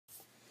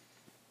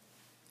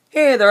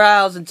Hey there,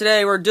 Owls, and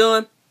today we're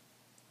doing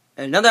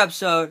another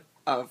episode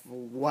of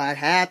What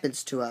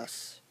Happens to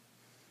Us.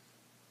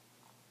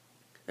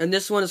 And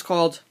this one is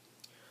called,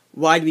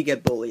 Why Do We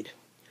Get Bullied?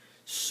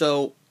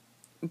 So,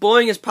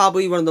 bullying is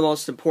probably one of the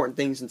most important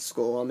things in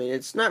school. I mean,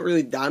 it's not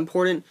really that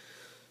important,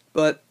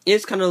 but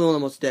it's kind of one of the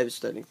most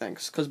devastating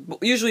things. Because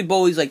usually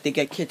bullies, they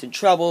get kids in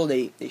trouble,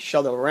 they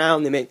shove them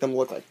around, they make them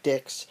look like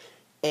dicks.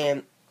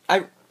 And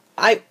I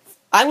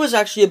was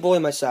actually a bully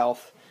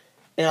myself,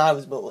 and I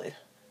was bullied.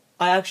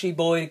 I actually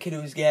bullied a kid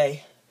who was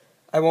gay.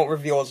 I won't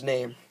reveal his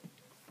name.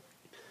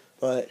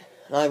 But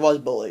I was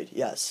bullied,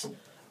 yes.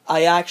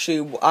 I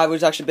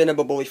was actually been a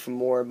bully for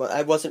more, but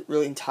I wasn't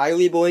really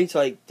entirely bullied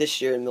until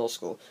this year in middle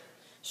school.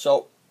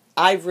 So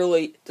I've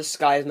really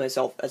disguised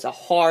myself as a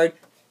hard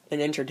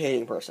and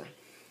entertaining person.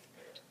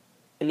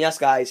 And yes,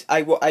 guys,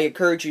 I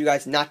encourage you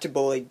guys not to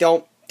bully.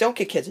 Don't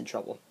get kids in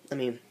trouble. I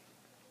mean,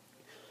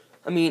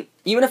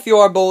 even if you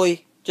are a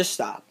bully, just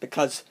stop,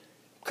 because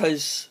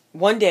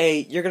one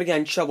day you're going to get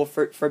in trouble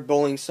for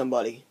bullying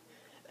somebody,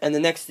 and the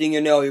next thing you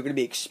know, you're going to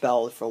be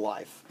expelled for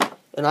life.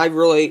 And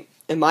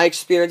in my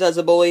experience as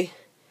a bully,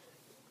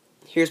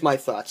 here's my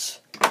thoughts.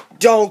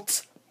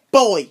 Don't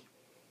bully!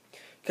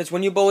 Because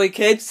when you bully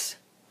kids,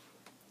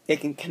 they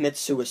can commit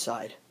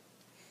suicide.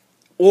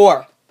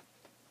 Or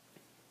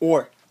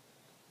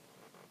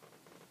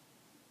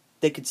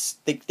they can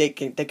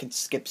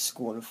skip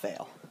school and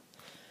fail.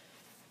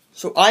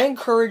 So I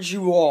encourage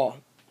you all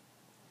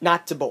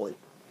not to bully.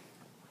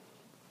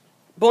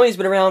 Bullying's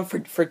been around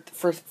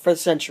for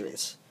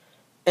centuries.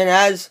 And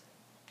as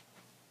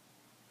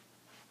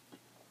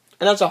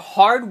a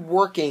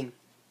hard-working,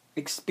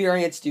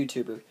 experienced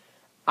YouTuber,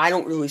 I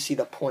don't really see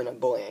the point of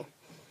bullying.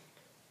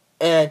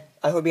 And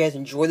I hope you guys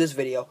enjoy this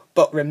video,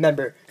 but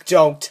remember,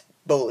 don't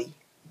bully.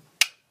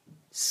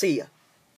 See ya.